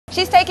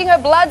She's taking her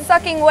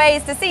blood-sucking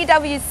ways to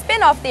CW's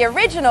spin-off The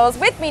Originals.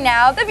 With me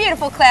now, the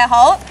beautiful Claire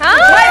Holt. Hi!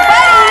 My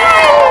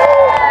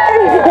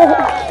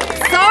buddy!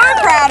 So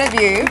proud of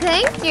you.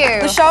 Thank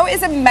you. The show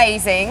is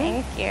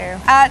amazing. Thank you.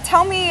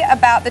 Tell me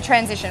about the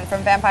transition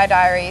from Vampire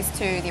Diaries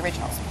to The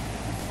Originals.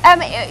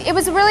 It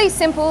was a really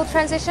simple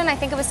transition. I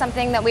think it was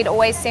something that we'd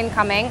always seen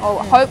coming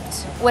or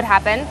hoped would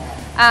happen.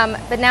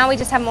 But now we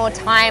just have more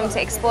time to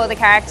explore the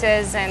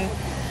characters and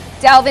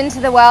delve into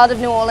the world of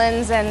New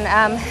Orleans, and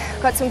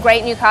got some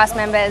great new cast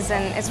members,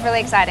 and it's really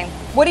exciting.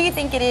 What do you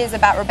think it is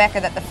about Rebecca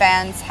that the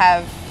fans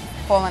have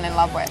fallen in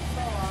love with?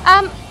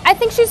 I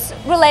think she's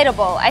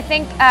relatable. I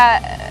think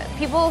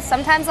people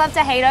sometimes love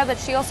to hate her, but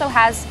she also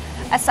has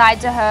a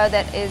side to her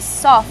that is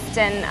soft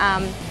and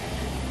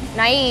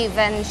naive,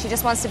 and she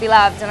just wants to be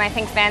loved, and I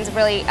think fans have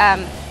really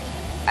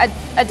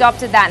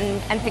adopted that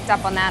and picked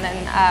up on that,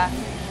 and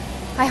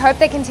I hope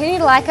they continue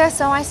to like her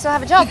so I still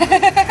have a job.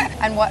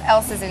 And what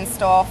else is in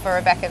store for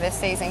Rebecca this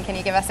season? Can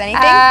you give us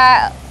anything?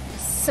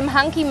 Some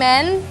hunky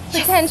men,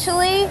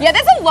 potentially. Yeah,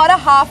 there's a lot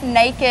of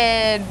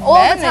half-naked All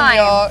men the time. in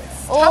your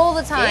All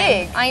the time.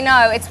 gig. I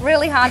know, it's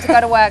really hard to go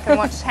to work and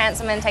watch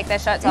handsome men take their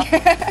shirts off.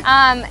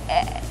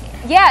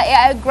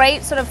 Yeah, a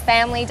great sort of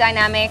family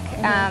dynamic,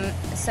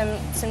 some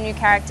new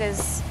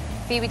characters.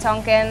 Phoebe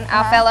Tonkin,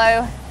 our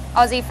fellow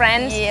Aussie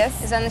friend,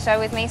 is on the show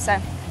with me, so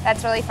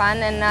that's really fun,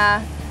 and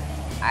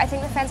I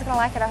think the fans are going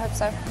to like it, I hope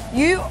so.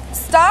 You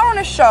star on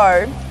a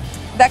show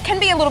that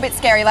can be a little bit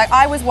scary. Like,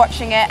 I was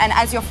watching it, and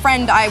as your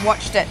friend, I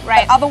watched it.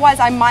 Right. But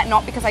otherwise, I might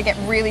not because I get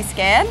really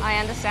scared. I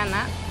understand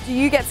that. Do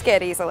you get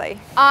scared easily?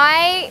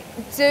 I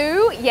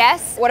do,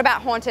 yes. What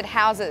about haunted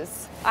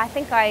houses? I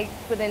think I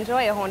would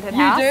enjoy a haunted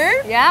house.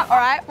 You do? Yeah. All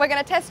right, we're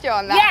going to test you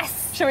on that.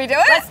 Yes! Should we do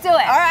it? Let's do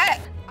it. All right.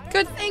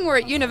 Good thing we're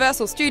at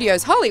Universal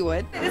Studios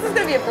Hollywood. This is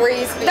going to be a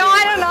breeze for you. No,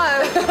 I don't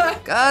know.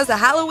 Because the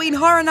Halloween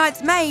Horror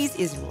Nights maze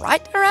is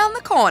right around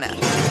the corner.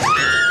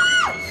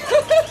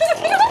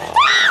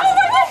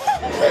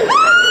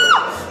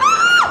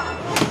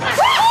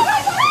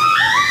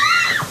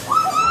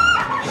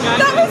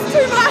 That was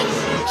too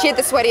much. She had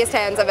the sweatiest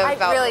hands I've ever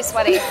felt. Really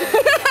sweaty.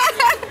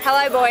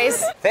 Hello,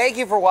 boys. Thank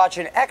you for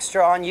watching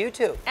Extra on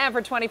YouTube. And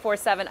for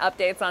 24/7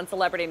 updates on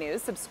celebrity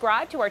news,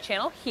 subscribe to our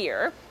channel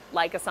here,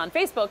 like us on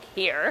Facebook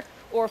here,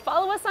 or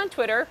follow us on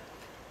Twitter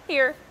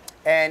here.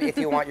 And if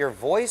you want your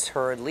voice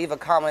heard, leave a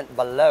comment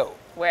below.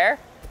 Where?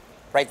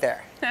 Right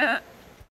there.